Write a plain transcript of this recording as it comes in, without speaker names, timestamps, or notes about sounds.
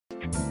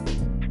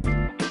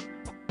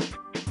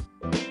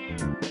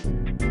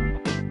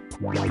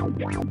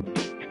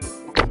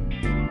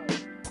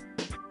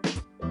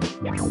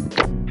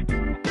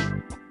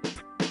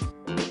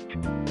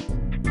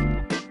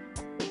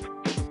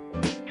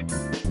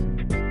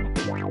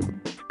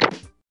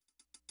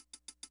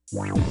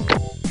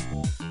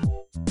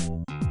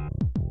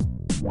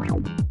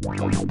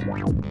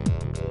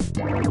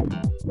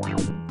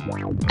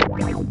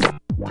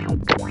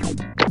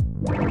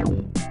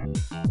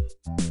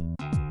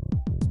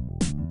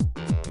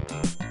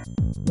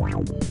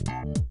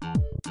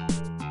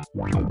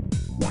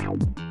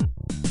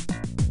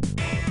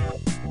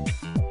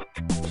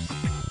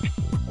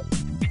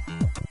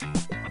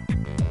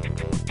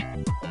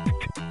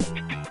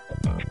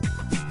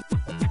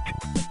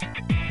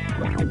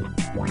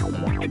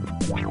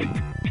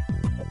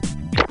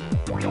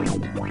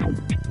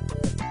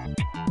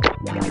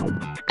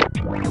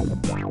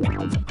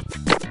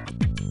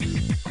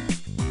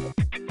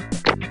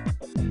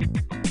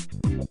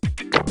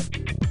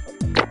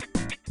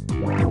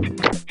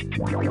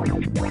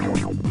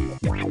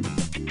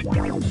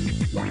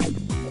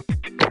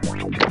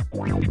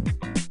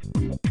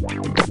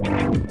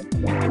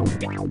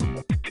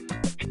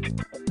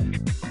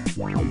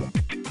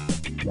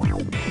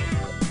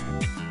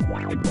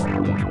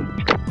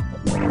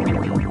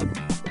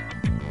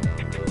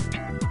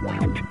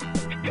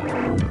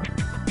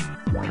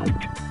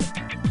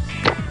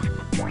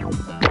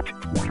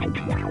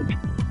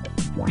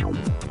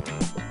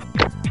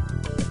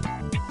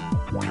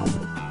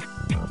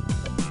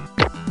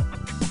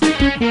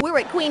We're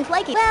at Queen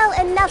Flaky. Well,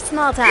 enough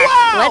small talk.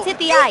 Wow, Let's hit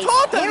the ice.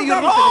 They're We're ready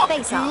ready for the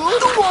face-off.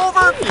 Two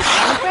over.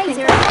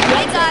 Fraser.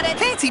 I got it.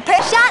 Fancy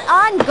pass. Shot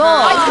on goal.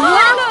 I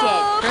Blocked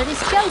it.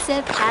 Curtis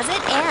Joseph has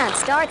it and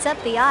starts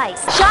up the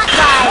ice. Shot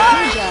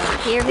by Cujo.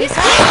 Here he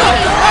comes.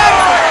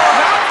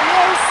 That's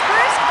his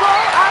first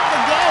goal of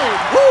the game.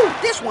 Woo,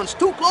 this one's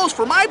too close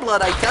for my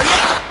blood, I tell you.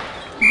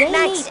 They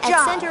Nice meet job.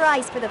 at center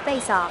ice for the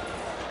face-off.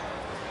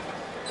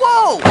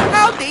 Whoa,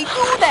 how'd they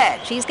do that?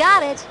 She's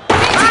got it.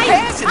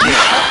 Fancy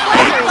passing.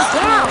 Player is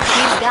down.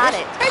 He's got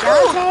it. Hey,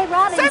 Dante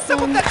Lou, send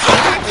some of Robinson. that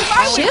Fancy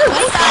Island.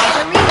 Shoots.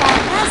 Valkyria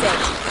has it.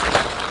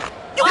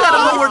 You gotta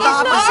know where the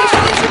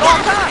opposition is at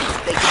all times.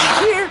 They could be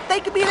here,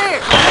 they could be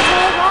there.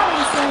 Dante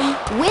Robinson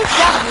with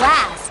the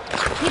blast.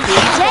 He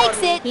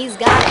takes it. He's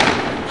got it.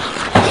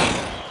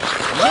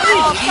 Maybe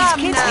these kids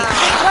need to get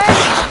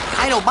practice.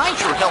 I know mine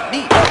sure helped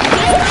me. That's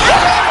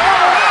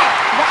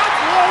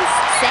his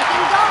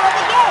second goal of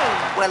the game.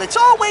 Well, it's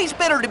always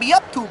better to be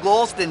up 2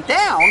 goals than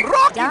down.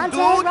 Rocky, Dante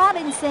dude.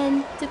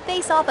 Robinson to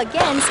face off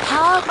against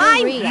Paul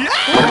Mine. Correa. Yeah.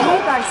 Jorge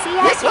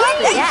Garcia This is mine.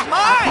 the It's net.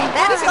 mine.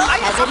 This is Has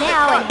ice it up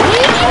now, in and front.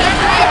 he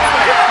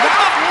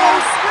That's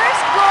his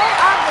first goal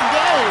of the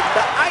game.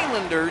 The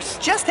Islanders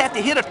just have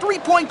to hit a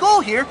 3-point goal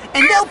here,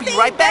 and they'll be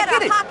right back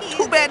in it.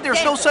 Too bad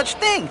there's no such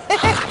thing.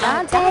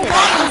 Dante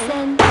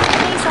Robinson to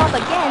face off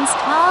against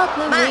Paul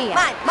Correa.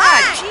 My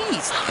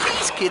jeez,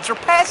 these kids are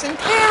passing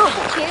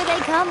terrible. Here they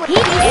come. He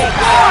scores.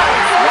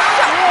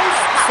 That's his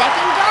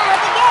second goal of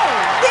the game.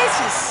 This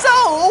is so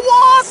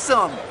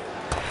awesome.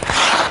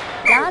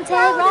 Dante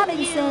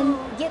Robinson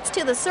gets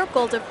to the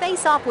circle to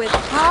face off with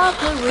Paul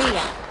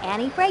Correa.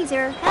 Annie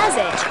Fraser has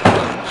it.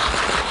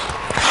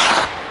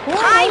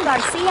 Jorge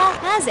Garcia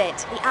has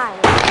it. The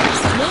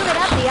Islanders move it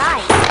up the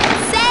ice.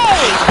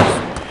 Save!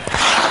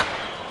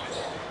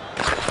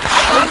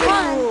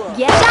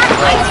 Yes.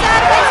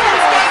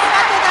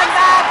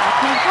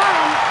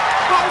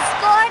 Has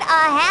scored a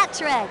hat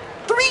trick.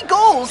 3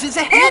 goals is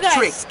a hat guys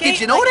trick. skate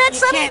Did you know like that, you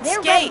Sonny? can't.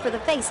 They're Skate. ready for the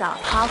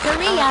face-off. Paul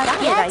Correa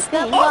gets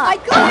the Oh, my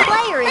puck. God. The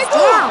player is Hey, dude.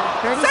 down.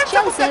 Curtis Send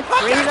some of that Joseph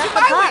puck brings out up to the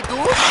my way, puck. dude.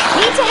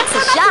 He takes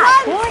a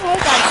shot. Jorge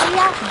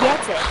Garcia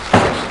gets it.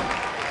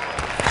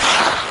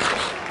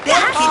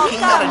 That kid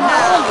came out of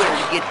nowhere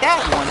to get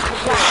that one.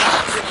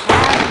 Possession.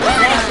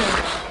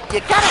 You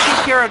gotta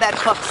take care of that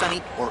puck,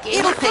 Sonny, or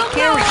it'll take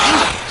care of you.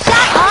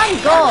 Shot on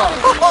goal.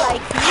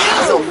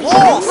 He's a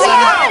wall,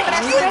 Sonny.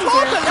 Annie You Fraser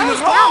told them he was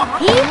goes wrong.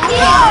 down. He hits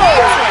it.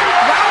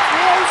 That's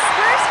his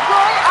first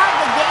goal of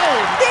the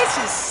game.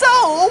 This is so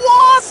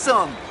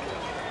awesome.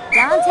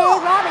 Dante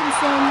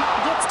Robinson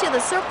gets to the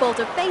circle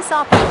to face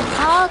off with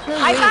Paul Correa.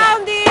 I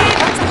found it.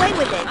 Runs away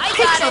with it.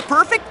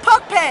 Picture-perfect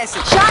puck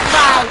passing. Shot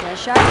by the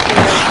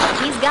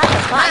sharpshooter. He's got the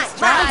puck.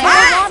 Dante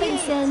Mine.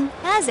 Robinson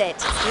has it.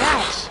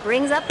 Stretch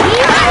brings up the Dante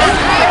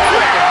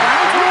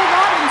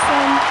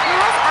Robinson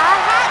has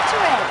a hat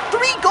trick.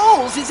 3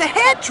 goals is a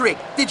hat trick.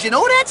 Did you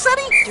know that,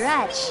 Sonny?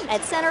 Stretch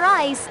at center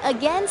ice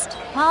against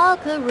Paul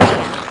Correa.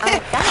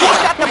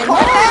 Who's got the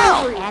puck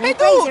now? Annie Hey, dude,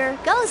 Fraser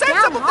goes send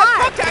down some of that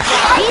hard. puck out to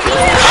He me.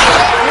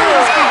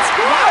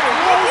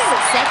 That's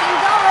his second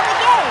goal of the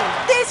game.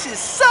 This is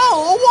so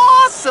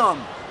awesome.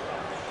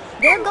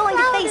 They're going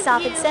to face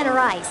off at center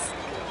ice.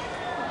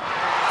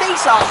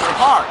 Face-offs are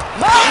hard.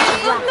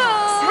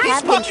 Blackhawks He's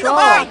have putting control.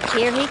 them out.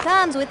 Here he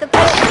comes with the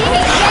push. He gets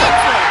it.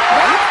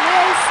 That's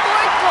his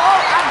fourth goal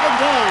of the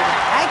game.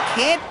 I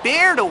can't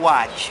bear to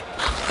watch.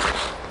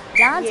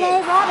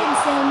 Dante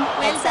Robinson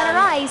at center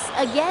ice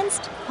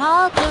against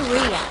Paul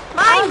Correa.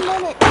 1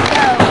 minute to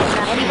go.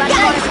 Anybody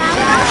want to count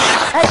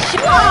out? A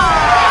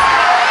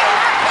shot.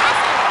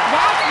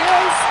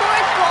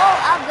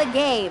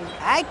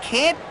 I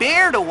can't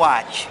bear to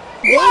watch.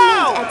 They meet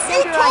at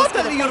center ice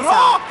for the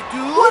face-off.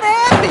 Dude. What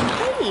happened?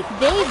 Hey,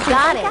 they've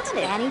got it.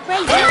 Annie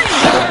Fraser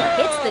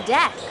hits the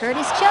deck.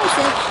 Curtis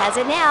Joseph has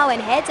it now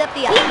and heads up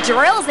the ice. He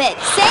drills it.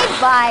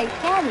 Saved by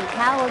Kenny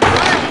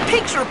Kawaguchi.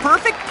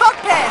 Picture-perfect puck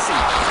passing.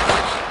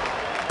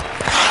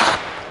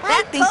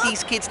 I think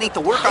these kids need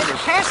to work on their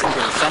passing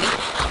there, Sonny.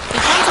 He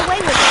comes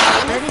away with it.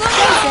 Curtis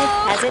Joseph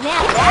has it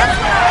now.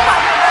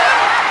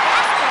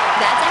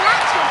 That's a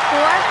hat trick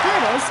for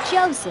Curtis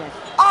Joseph.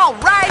 All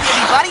right,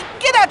 everybody,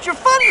 get out your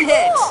funny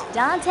heads.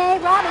 Dante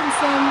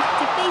Robinson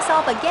to face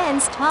off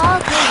against Paul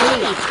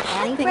Curry.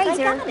 Annie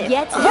Fraser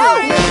gets it.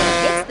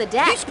 Hits the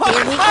deck.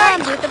 Here he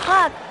comes with the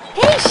puck.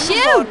 He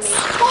shoots!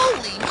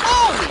 Holy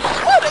moly!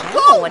 What a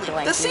goal!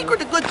 The secret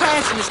to good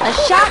passing is a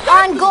shot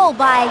on goal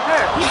by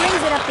her. He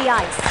brings it up the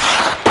ice.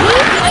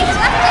 He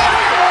tucked it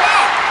into the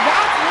net.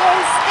 That's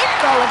his fifth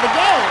goal of the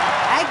game.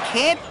 I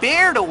can't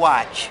bear to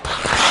watch.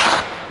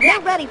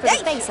 They're ready for the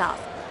face-off.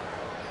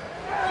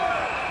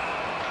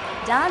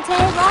 Dante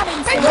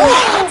Robinson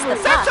hits the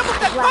puck.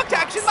 That puck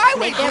action my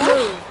way, make their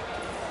move.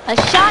 A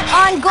shot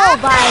on goal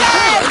by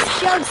Curtis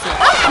Joseph.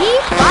 He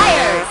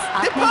fires.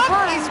 The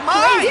puck is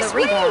mine. Plays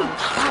the rebound.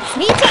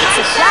 He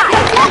takes a shot.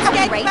 That's a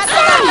great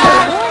save.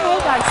 Jorge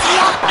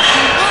Garcia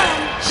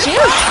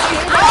shoots.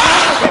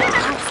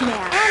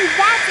 And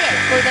that's it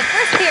for the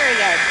first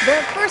period. The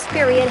first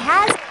period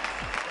has...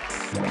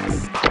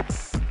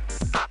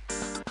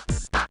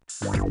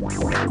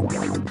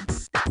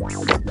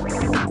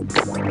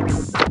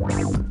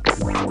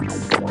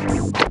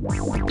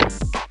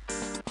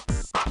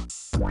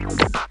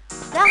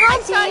 The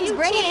home team's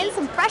bringing in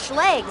some fresh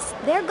legs.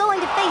 They're going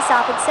to face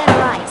off at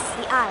center ice.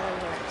 The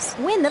Islanders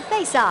win the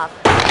face-off.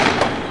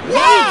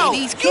 Wow!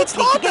 These kids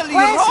need to get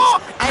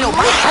classes. I know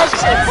my She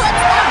puts the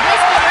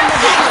biscuit in the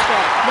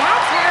basket.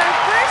 That's her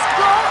first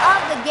goal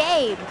of the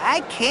game.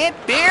 I can't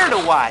bear to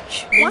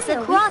watch. Lisa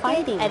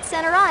Crockett at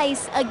center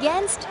ice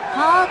against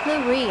Paul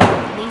Claria.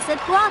 Lisa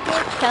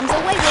Crockett comes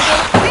away with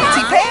it.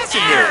 Fancy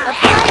passing here. A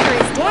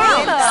player is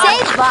down.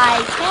 Saved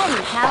by Kenny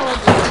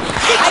Kawaguchi.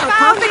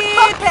 Picture-perfect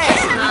puck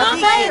passing.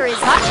 The player is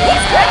touches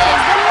the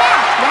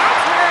net.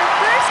 That's her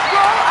first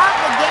goal of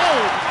the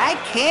game. I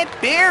can't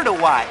bear to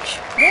watch.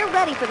 They're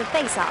ready for the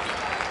face-off.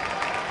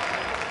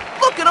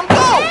 Look at them go.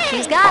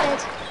 She's got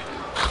it.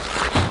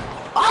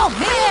 Oh,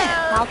 man.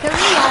 Paul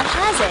Correa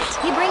has it.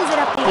 He brings it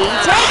up. He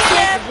takes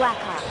it. The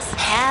Blackhawks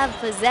have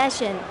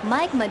possession.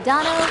 Mike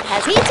Madonna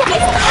has... He takes it.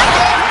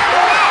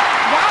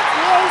 That's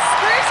his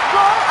first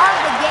goal of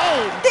the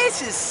game.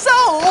 This is so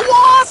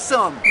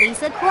awesome.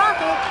 Lisa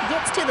Crockett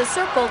gets to the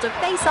circle to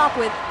face off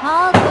with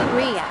Paul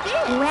Correa.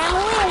 Ran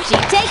away. She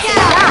takes a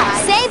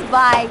shot. Saved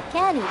by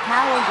Kenny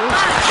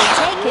Kawaguchi. They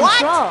take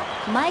control.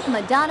 Mike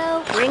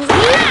Madonna brings...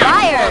 He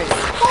fires.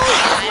 Holy,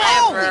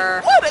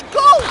 what a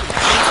goal.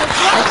 She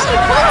puts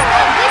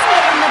the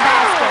biscuit in the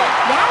basket.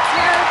 That's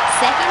her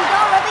second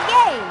goal of the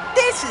game.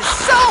 This is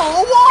so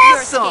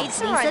awesome.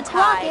 Lisa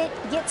Crockett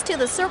gets to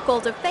the circle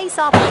to face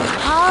off with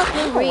Paul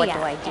Correa.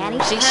 Annie,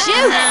 she shoots.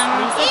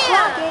 Lisa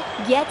Crockett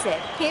gets it.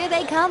 Here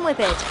they come with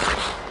it.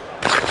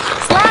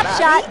 Slap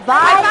shot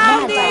by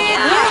Madonna.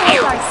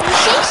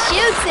 She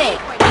shoots it.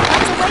 He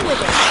comes away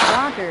with it.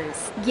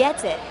 Rockers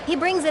gets it. He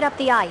brings it up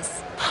the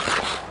ice.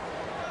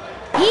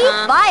 He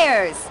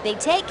fires. They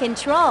take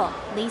control.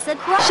 Lisa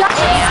Crockett. Lisa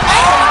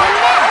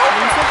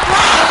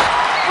Crockett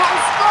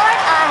has scored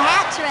a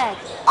hat trick.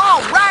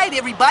 All right,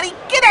 everybody,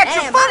 get out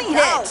your funny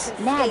heads.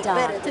 Mad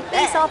Dog to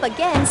face off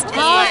against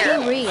Paul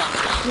Correa.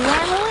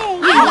 Ran away.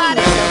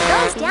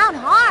 Goes down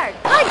hard.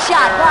 Good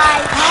shot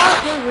by Paul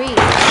Correa.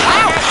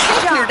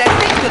 That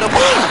thing to the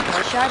moon.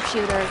 The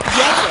sharpshooter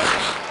gets it.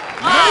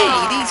 Maybe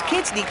these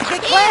kids need to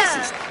get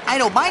classes. I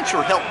know mine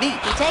sure helped me.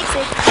 He takes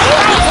it.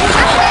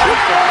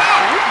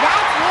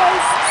 That's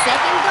his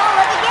second goal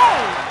of the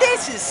game.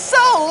 This is so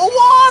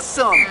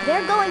awesome.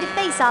 They're going to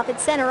face off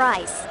at center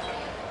ice.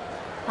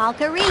 Paul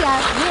Correa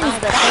wins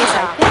the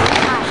face-off.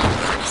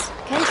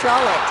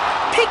 Control it.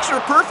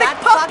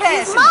 Picture-perfect puck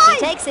passing. She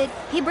takes it.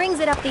 He brings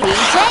it up the... He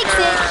takes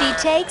it. She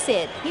takes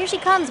it. Here she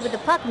comes with the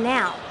puck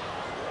now.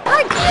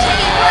 She puts it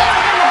in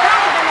the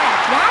back of the net.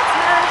 That's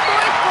her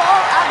fourth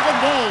goal of the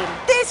game.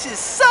 This is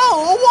so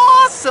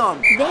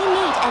awesome. They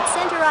meet at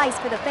center ice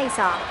for the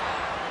face-off.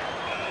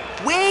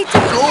 Way to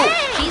go.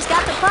 She's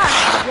got the puck.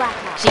 The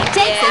Blackhawks. She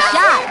takes a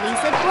shot.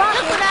 Lisa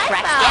Crockett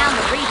tracks down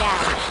the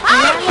rebound.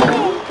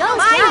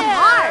 Goes down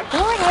hard.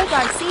 Jorge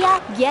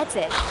Garcia gets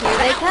it. Here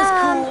they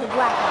come. The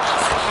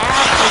Blackhawks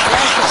have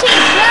possession. She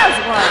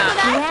throws one.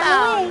 Ran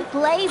away.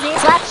 Plays it.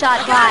 Slap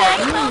shot by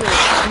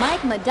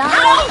Mike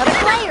Madonna. A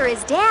player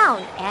is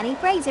down. Annie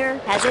Fraser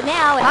has it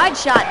now. Hard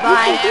shot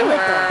by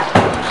Flipper.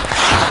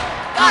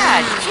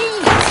 God,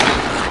 jeez.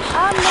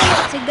 A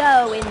minute to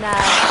go in the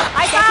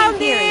second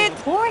period.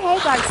 Jorge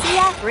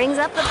Garcia brings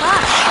up the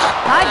puck.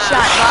 Hard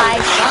shot by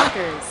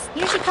Rockers.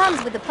 Here she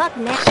comes with the puck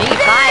now. She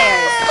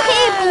fires.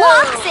 He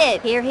blocks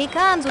it. Here he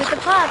comes with the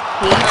puck.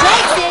 He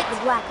takes it. The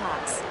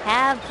Blackhawks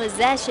have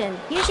possession.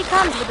 Here she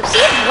comes with the...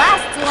 She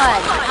blasts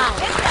one.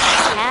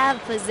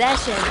 Have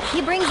possession.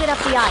 He brings it up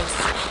the ice.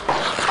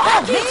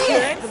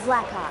 The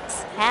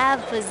Blackhawks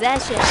have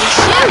possession. She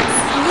shoots!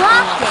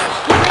 Blocked it!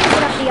 He brings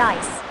it up the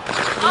ice.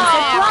 Lisa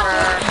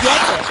Crocker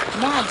gets it.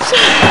 Now she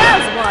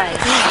does one.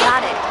 He's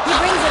got it. He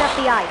brings it up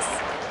the ice.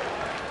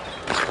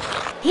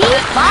 He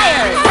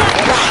fires!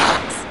 The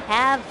Blackhawks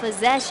have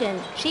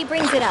possession. She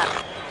brings it up.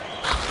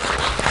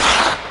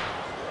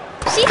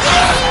 She scores!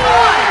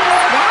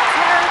 That's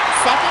her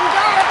second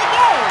goal of the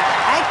game.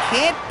 I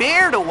can't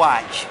bear to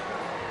watch.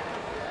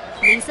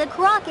 Lisa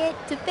Crockett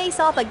to face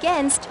off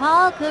against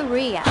Paul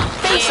Korea.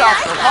 Face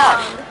off for Hawk.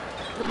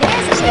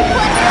 There's she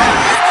puts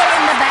it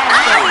in the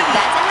basket.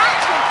 That's a hat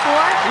trick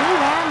for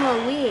Luann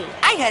Louie.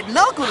 I had an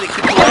uncle that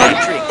could do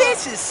that trick.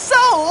 This is so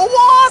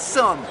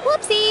awesome.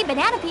 Whoopsie,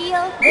 banana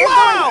peel. They're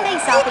Wow, going to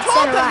face off you at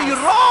center totally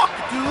ice. rock,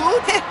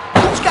 dude.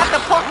 Who's got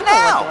the puck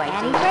now?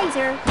 Annie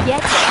Fraser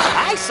gets it.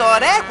 I saw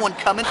that one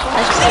coming from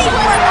She puts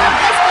a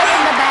biscuit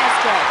in the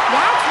basket.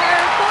 That's her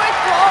fourth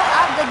goal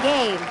of the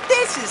game.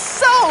 This is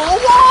so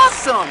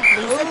awesome.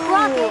 Lisa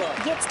Crockett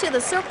gets to the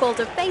circle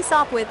to face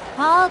off with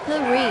Paul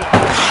Korea.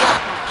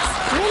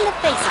 Blackhawks win the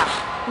face-off.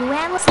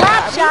 Luann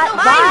slap shot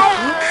by.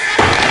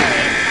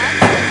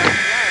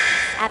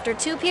 After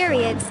 2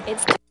 periods,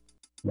 it's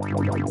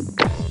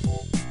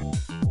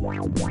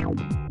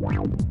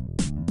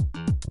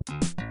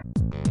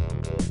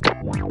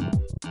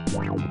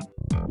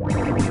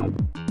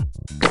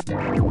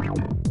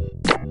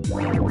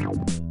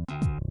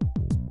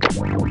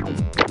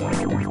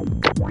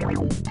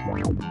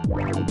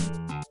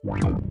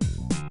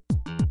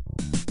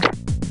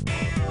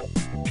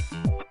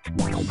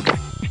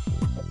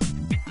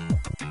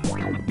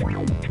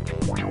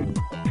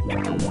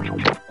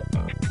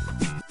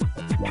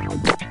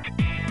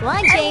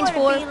line change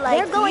for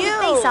they're going to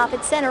face off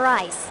at center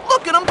ice.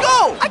 Look at them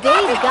go.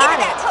 They've got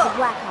it. The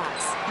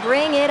Blackhawks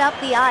bring it up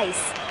the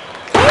ice.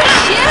 He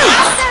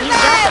shoots! He's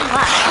got the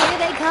puck. Here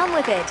they come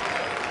with it.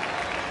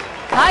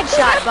 Hard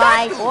shot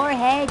by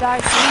Jorge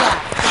Garcia.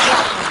 The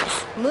Blackhawks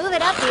move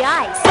it up the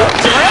ice. He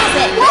drills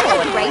it. What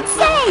a great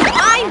save!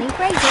 Annie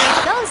Fraser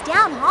goes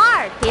down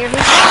hard. Here he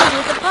comes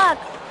with the puck.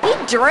 He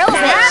drills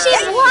it. She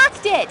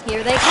blocked it.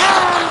 Here they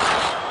come.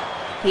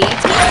 He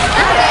That's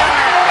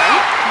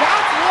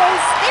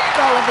his 5th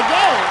goal of the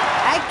game.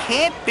 I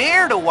can't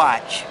bear to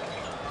watch.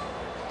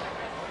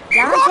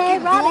 Dante Rockin',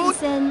 dude.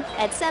 Robinson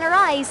at center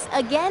ice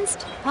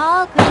against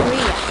Paul Korea.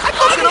 Look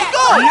at him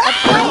go. A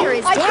player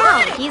is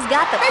down. He's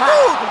got the puck.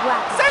 The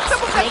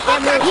Blackhawks make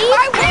their move. He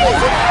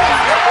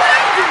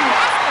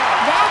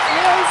That's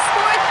his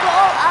 4th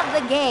goal of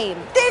the game.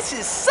 This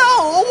is so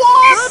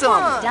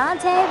awesome.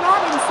 Dante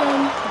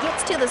Robinson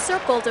gets to the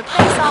circle to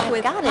face off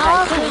with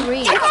Paul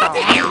Korea.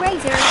 Annie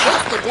Fraser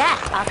hits the deck.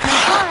 Hoffman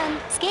Khan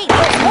skates.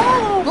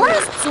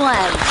 Blasts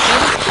one.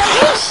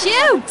 He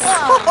shoots.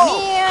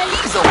 Man,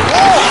 he's a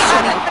wall.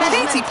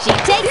 She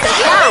takes a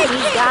shot.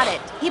 He's got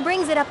it. He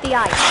brings it up the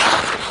ice.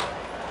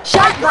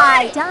 Shot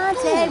by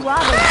Dante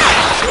Robinson.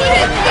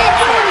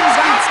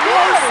 That's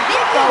his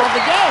 5th goal of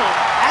the game.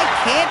 I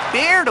can't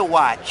bear to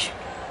watch.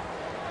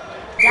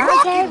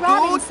 Dante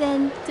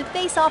Robinson to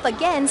face off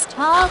against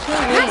Paul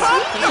Korea. He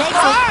takes it.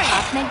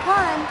 Hoffman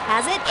Khan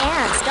has it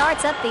and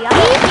starts up the ice.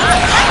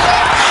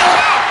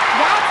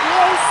 That's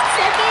his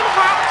 2nd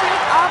hat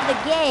trick of the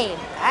game.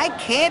 I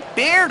can't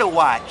bear to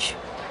watch.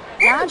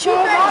 Dante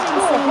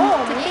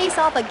Robinson to face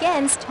off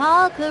against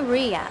Paul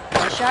Korea.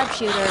 The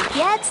sharpshooter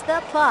gets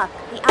the puck.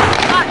 The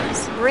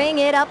Blackhawks bring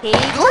it up. He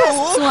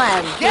blasts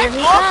one. Here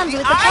he comes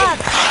with the puck.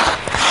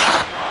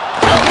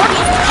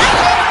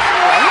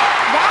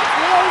 That's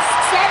his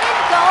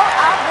 7th goal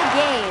of the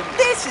game.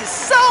 This is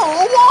so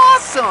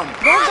awesome.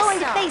 They're going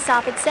to face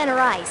off at center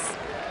ice.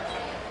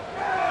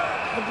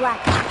 The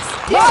Blackhawks.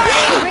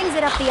 He brings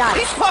it up the ice.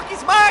 This puck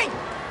is mine.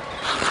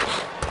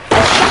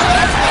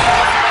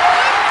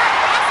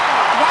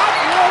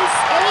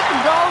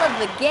 Goal of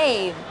the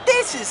game.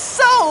 This is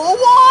so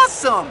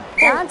awesome.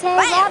 Dante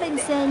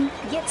Robinson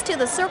gets to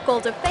the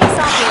circle to face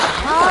off with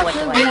Paul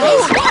Korea.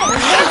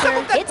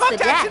 Fraser hits the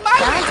deck.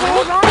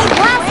 Dante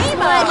Robinson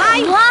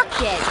blocked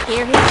it.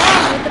 Here he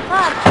comes with the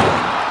puck.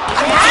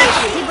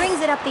 He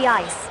brings it up the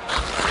ice.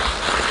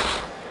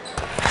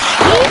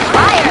 He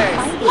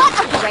fires. What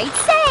a great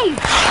save.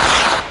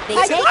 They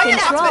take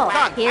control.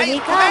 Here he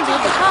comes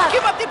with the puck.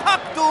 Give up the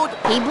puck, dude.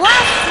 He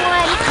blasts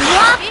one.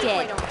 Blocked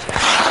it.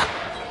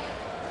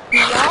 He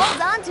holds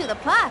on to the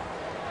puck.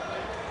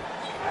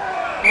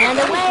 And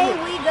away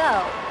we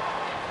go.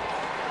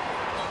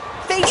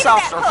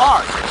 Face-offs are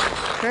hard.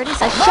 Curtis,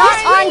 a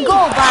shot on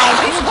goal by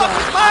This Hugo. puck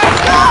is mine.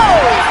 Go!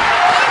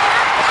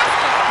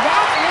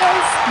 That's his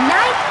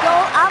 9th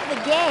goal of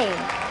the game.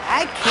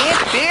 I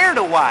can't bear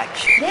to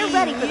watch. They're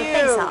ready for the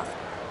face-off.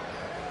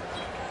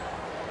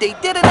 They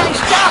did a nice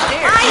job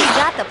there. He's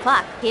got the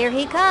puck. Here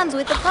he comes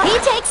with the puck. He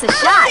takes a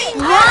shot. He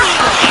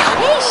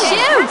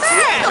shoots.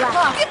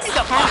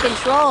 Have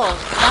control.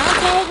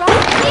 Dante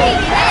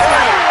Robinson.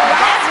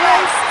 That's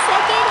his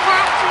 2nd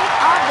hat trick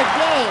of the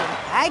game.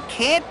 I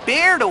can't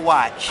bear to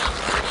watch.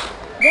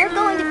 They're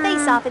going to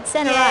face off at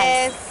center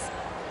ice.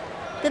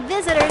 The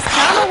visitors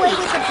come away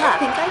with the puck.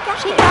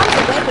 She comes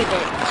away with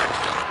it.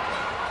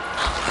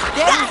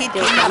 That kid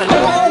came out of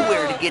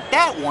nowhere to get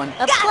that one.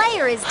 A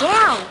player is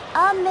down.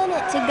 A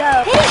minute to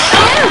go. He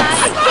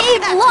shoots! He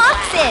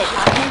blocks it!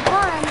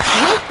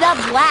 With the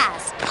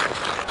blast.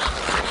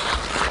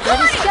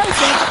 Curtis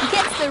Joseph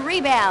gets the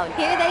rebound.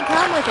 Here they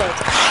come with it.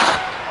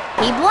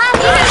 He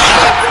blasts it.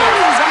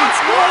 That's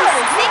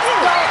his sixth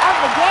goal of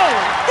the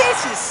game. This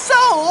is so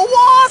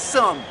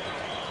awesome!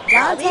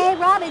 Dante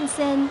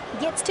Robinson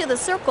gets to the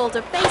circle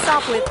to face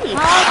off with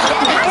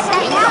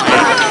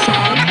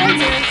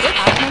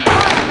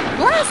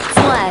Blast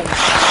slang.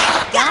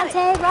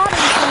 Dante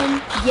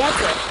Robinson gets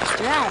it.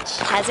 Stretch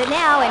has it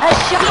now and a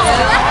shot.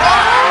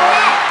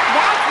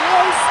 That's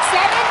his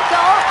seventh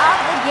goal of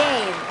the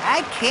game. I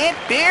can't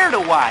bear to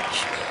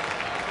watch.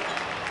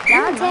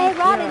 Dante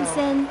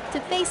Robinson to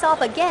face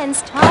off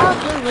against Paul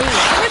Green.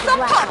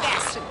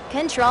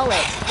 Control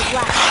it. The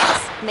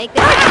Blackhawks make the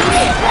That's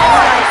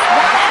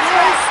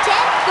his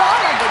 10th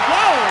goal of the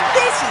game.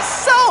 This is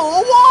so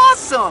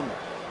awesome!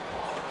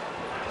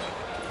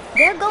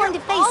 They're going to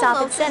face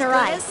off at center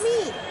ice.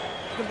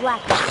 The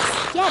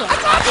Blackhawks get it.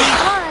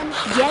 One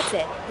gets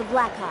it. The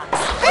Blackhawks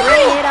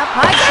bring it up.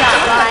 Hard shot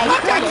by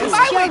Curtis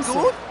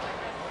Joseph.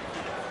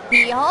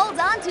 He holds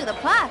on to the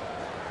puck.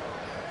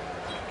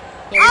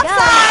 Here he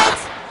goes.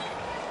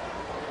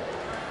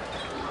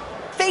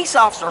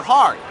 Face-offs are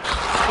hard.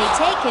 They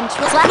take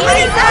control. That's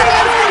his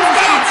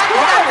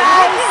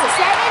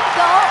seventh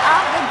goal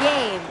of the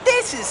game.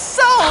 This is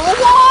so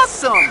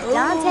awesome!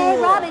 Dante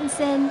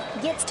Robinson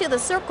gets to the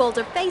circle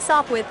to face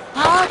off with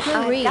Paul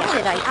Curry. I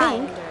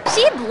think.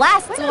 She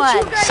blasts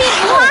one. She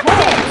blocked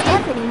it.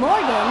 Stephanie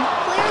Morgan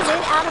clears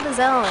it out of the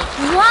zone.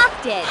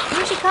 Blocked it.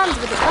 Here she comes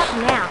with the puck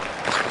now.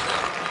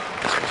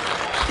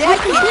 That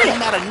kid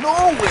came out of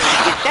nowhere to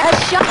get that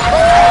shot.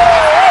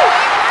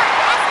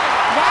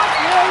 That's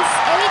his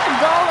 8th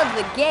goal of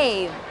the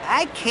game.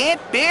 I can't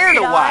bear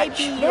to watch.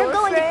 They're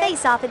going to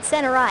face off at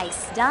center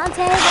ice.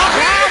 Dante Robinson.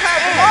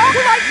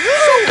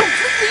 So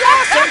completely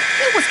awesome.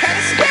 It was kind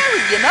of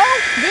scary, you know?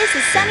 This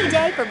is sunny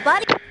day for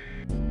Buddy.